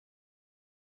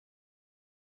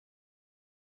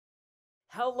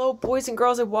Hello, boys and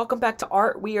girls, and welcome back to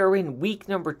Art. We are in week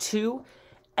number 2,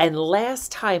 and last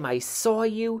time I saw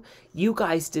you, you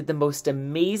guys did the most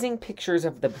amazing pictures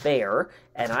of the bear,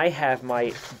 and I have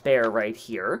my bear right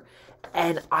here,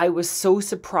 and I was so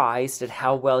surprised at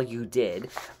how well you did.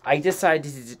 I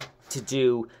decided to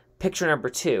do picture number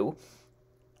 2,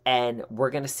 and we're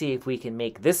going to see if we can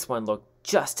make this one look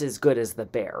just as good as the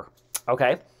bear,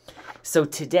 okay? So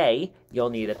today,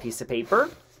 you'll need a piece of paper,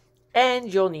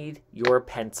 and you'll need your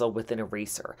pencil with an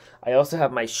eraser. I also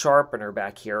have my sharpener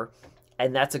back here,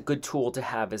 and that's a good tool to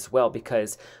have as well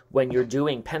because when you're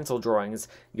doing pencil drawings,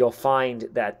 you'll find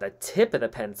that the tip of the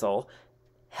pencil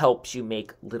helps you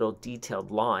make little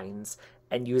detailed lines,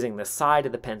 and using the side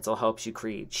of the pencil helps you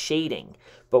create shading.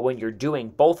 But when you're doing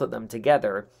both of them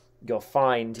together, you'll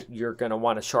find you're going to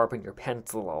want to sharpen your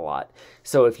pencil a lot.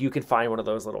 So if you can find one of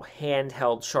those little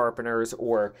handheld sharpeners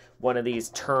or one of these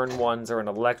turn ones or an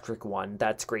electric one,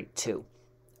 that's great too.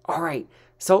 All right,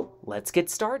 so let's get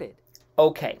started.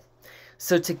 Okay,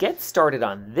 so to get started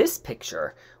on this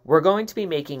picture, we're going to be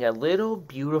making a little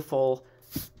beautiful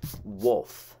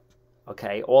wolf.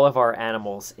 Okay, all of our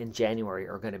animals in January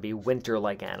are going to be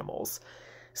winter-like animals.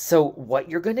 So what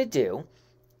you're going to do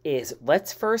is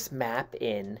let's first map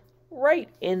in right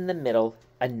in the middle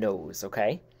a nose,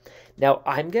 okay? Now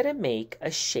I'm going to make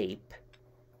a shape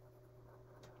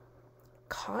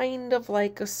kind of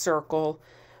like a circle,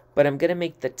 but I'm going to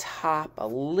make the top a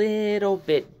little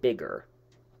bit bigger.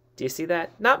 Do you see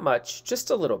that? Not much, just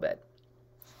a little bit,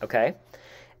 okay?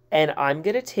 And I'm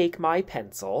going to take my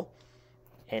pencil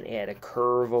and add a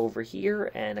curve over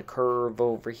here and a curve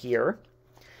over here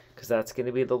because that's going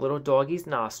to be the little doggy's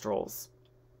nostrils,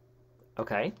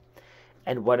 okay?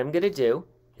 And what I'm going to do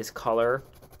is color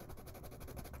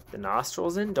the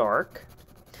nostrils in dark.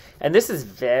 And this is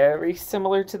very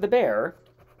similar to the bear.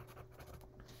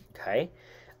 Okay.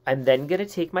 I'm then going to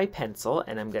take my pencil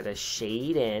and I'm going to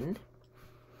shade in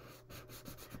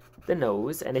the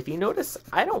nose. And if you notice,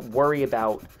 I don't worry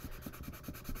about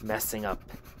messing up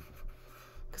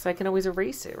because I can always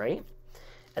erase it, right?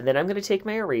 And then I'm going to take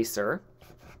my eraser,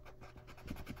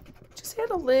 add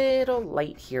a little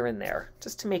light here and there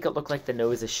just to make it look like the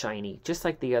nose is shiny, just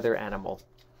like the other animal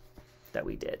that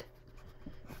we did.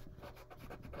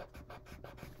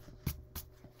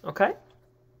 Okay,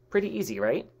 pretty easy,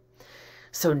 right?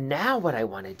 So now what I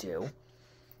want to do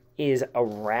is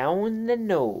around the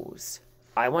nose,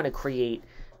 I want to create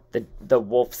the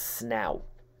wolf's snout,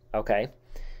 okay?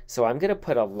 So I'm going to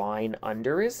put a line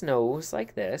under his nose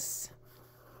like this.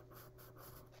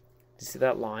 Do you see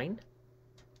that line?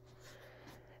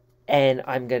 And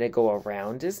I'm going to go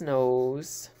around his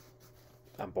nose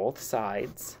on both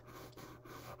sides.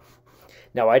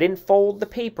 Now, I didn't fold the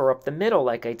paper up the middle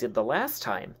like I did the last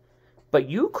time, but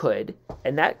you could,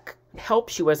 and that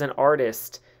helps you as an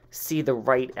artist see the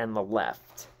right and the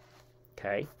left,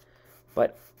 okay?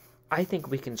 But I think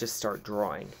we can just start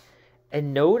drawing.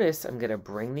 And notice I'm going to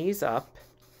bring these up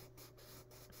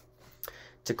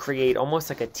to create almost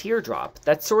like a teardrop.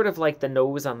 That's sort of like the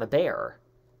nose on the bear,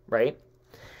 right?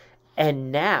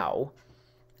 And now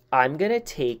I'm going to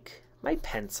take my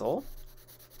pencil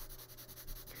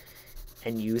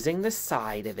and using the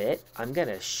side of it, I'm going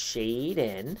to shade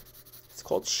in. It's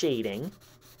called shading.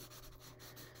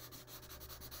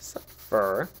 Some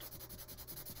fur.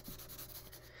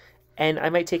 And I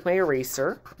might take my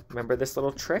eraser. Remember this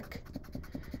little trick?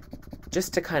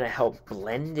 Just to kind of help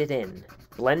blend it in.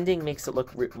 Blending makes it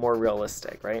look more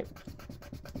realistic, right?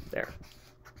 There.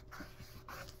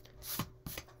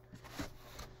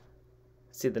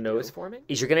 See the nose forming?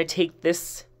 Is you're going to take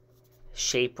this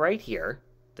shape right here,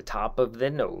 the top of the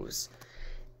nose,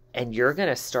 and you're going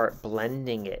to start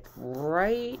blending it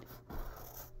right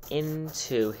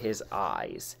into his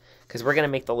eyes because we're going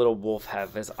to make the little wolf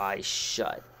have his eyes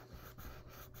shut.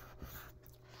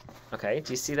 Okay,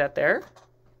 do you see that there?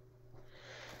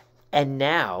 And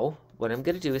now what I'm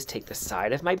going to do is take the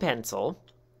side of my pencil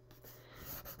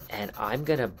and I'm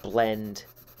going to blend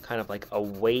kind of like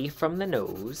away from the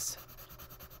nose.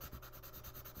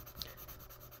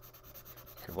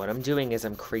 And what I'm doing is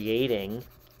I'm creating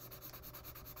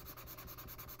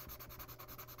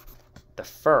the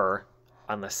fur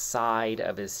on the side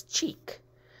of his cheek.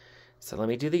 So let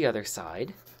me do the other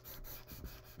side.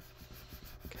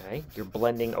 Okay, you're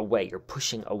blending away. You're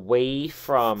pushing away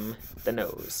from the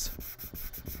nose.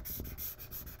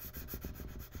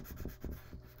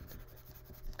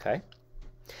 Okay.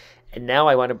 And now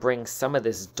I want to bring some of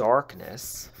this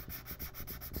darkness.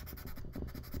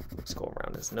 Let's go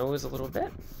around his nose a little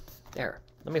bit. There.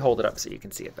 Let me hold it up so you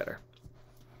can see it better.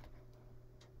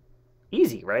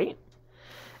 Easy, right?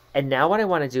 And now what I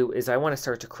want to do is I want to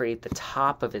start to create the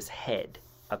top of his head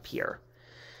up here.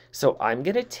 So I'm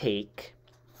going to take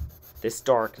this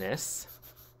darkness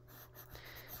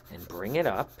and bring it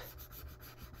up,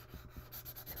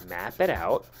 and map it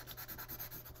out.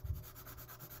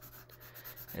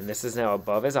 And this is now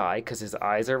above his eye because his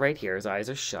eyes are right here. His eyes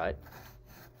are shut.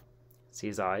 See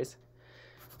his eyes?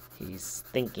 He's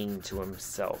thinking to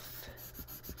himself.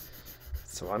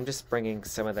 So I'm just bringing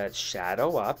some of that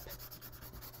shadow up.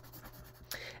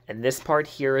 And this part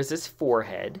here is his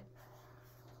forehead.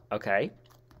 Okay?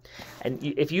 And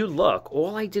if you look,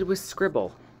 all I did was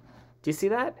scribble. Do you see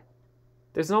that?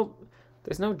 There's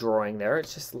no drawing there.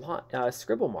 It's just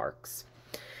scribble marks.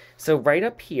 So right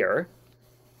up here,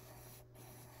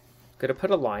 I'm going to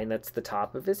put a line that's the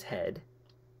top of his head.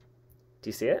 Do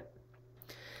you see it?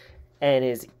 And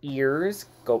his ears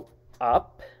go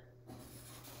up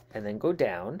and then go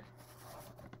down.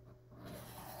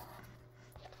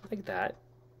 Like that.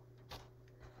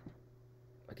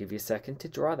 I'll give you a second to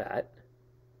draw that.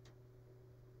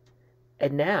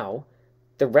 And now,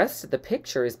 the rest of the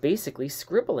picture is basically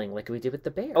scribbling like we did with the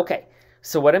bear. Okay,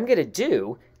 so what I'm going to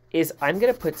do is I'm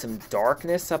going to put some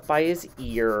darkness up by his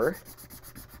ear.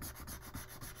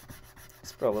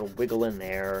 Just put a little wiggle in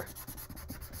there.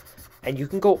 And you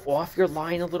can go off your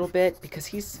line a little bit because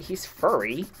he's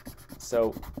furry.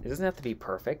 So it doesn't have to be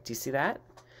perfect. Do you see that?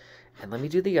 And let me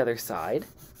do the other side.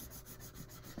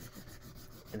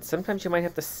 And sometimes you might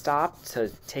have to stop to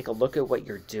take a look at what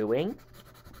you're doing.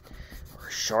 Or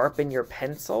sharpen your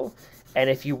pencil. And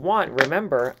if you want,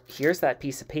 remember, here's that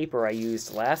piece of paper I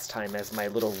used last time as my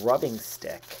little rubbing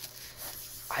stick.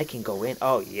 I can go in.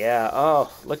 Oh, yeah.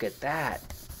 Oh, look at that.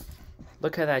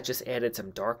 Look how that just added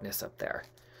some darkness up there.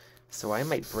 So I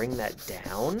might bring that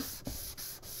down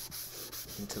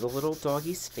into the little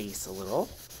doggy's face a little.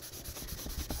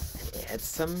 And add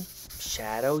some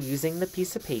shadow using the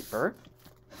piece of paper.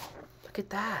 Look at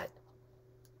that.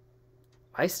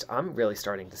 I'm really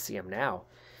starting to see him now.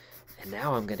 And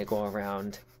now I'm going to go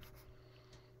around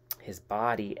his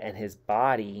body, and his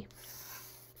body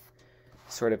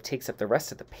sort of takes up the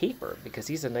rest of the paper because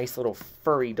he's a nice little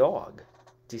furry dog.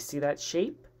 Do you see that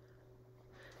shape?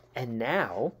 And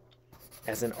now,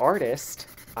 as an artist,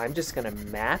 I'm just going to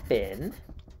map in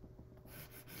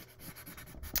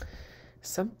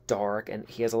some dark, and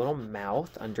he has a little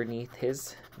mouth underneath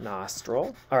his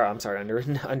nostril, or I'm sorry,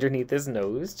 underneath his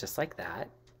nose, just like that.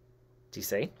 Do you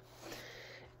see?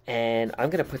 And I'm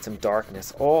going to put some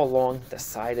darkness all along the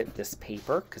side of this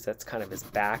paper because that's kind of his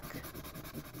back.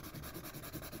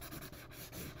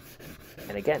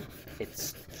 And again,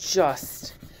 it's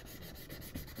just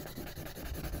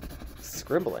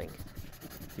scribbling.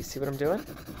 You see what I'm doing?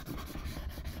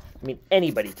 I mean,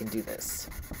 anybody can do this.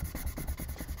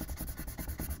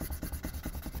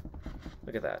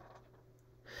 Look at that.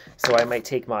 So I might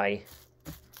take my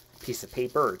piece of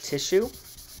paper or tissue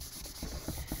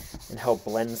and help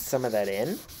blend some of that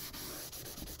in.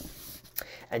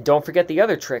 And don't forget the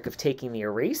other trick of taking the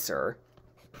eraser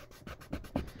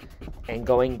and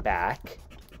going back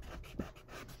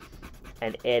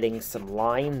and adding some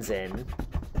lines in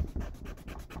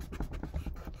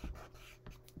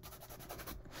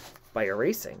by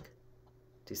erasing.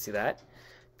 Do you see that?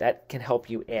 That can help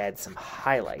you add some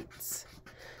highlights.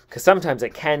 Because sometimes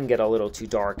it can get a little too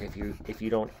dark if you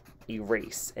don't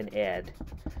erase and add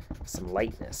some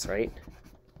lightness, right?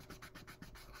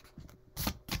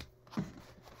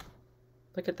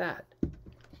 Look at that.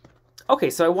 Okay,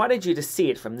 so I wanted you to see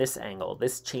it from this angle.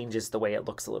 This changes the way it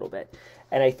looks a little bit.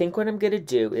 And I think what I'm going to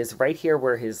do is right here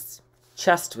where his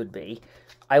chest would be,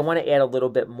 I want to add a little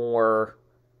bit more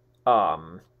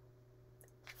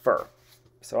fur.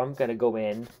 So I'm going to go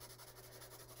in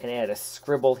and add a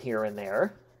scribble here and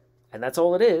there. And that's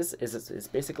all it is it's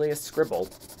basically a scribble.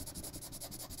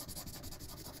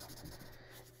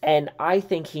 And I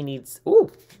think he needs... Ooh,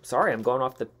 sorry, I'm going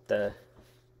off the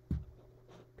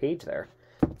page there.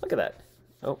 Look at that.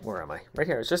 Oh, where am I? Right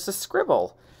here. It's just a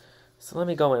scribble. So let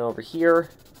me go in over here.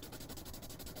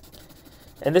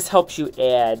 And this helps you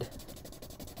add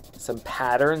some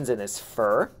patterns in his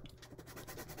fur.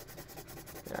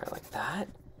 There, like that.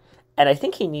 And I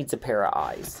think he needs a pair of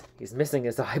eyes. He's missing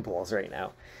his eyeballs right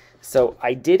now. So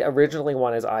I did originally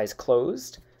want his eyes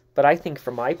closed, but I think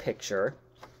for my picture,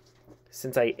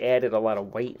 since I added a lot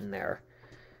of white in there,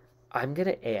 I'm going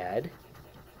to add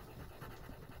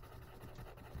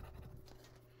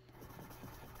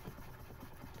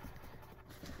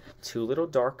two little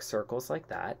dark circles like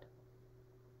that.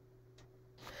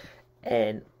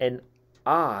 And an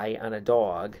eye on a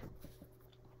dog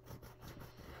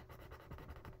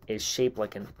is shaped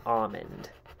like an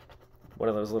almond one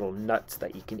of those little nuts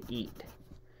that you can eat.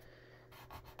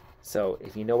 So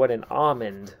if you know what an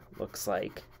almond looks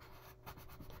like,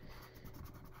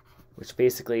 which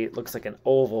basically looks like an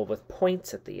oval with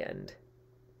points at the end.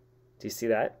 Do you see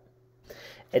that?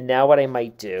 And now what I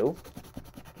might do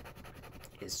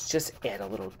is just add a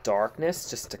little darkness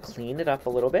just to clean it up a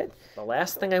little bit. The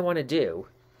last thing I want to do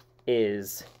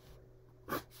is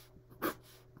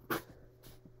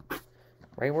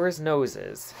right where his nose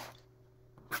is.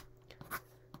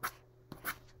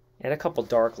 Add a couple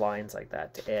dark lines like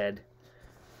that to add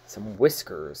some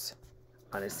whiskers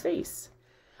on his face.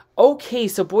 Okay,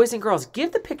 so boys and girls,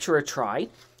 give the picture a try.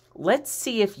 Let's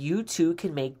see if you too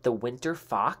can make the winter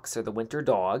fox or the winter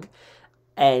dog.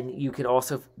 And you can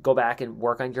also go back and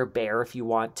work on your bear if you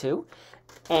want to.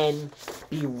 And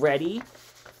be ready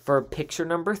for picture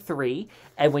number 3.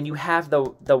 And when you have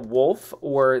the wolf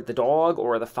or the dog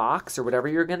or the fox or whatever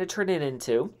you're going to turn it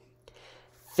into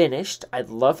finished, I'd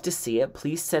love to see it.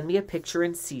 Please send me a picture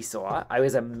in Seesaw. I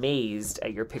was amazed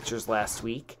at your pictures last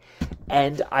week.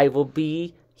 And I will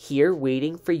be here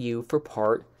waiting for you for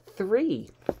part 3.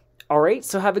 All right,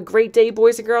 so have a great day,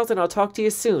 boys and girls, and I'll talk to you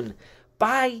soon.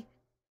 Bye.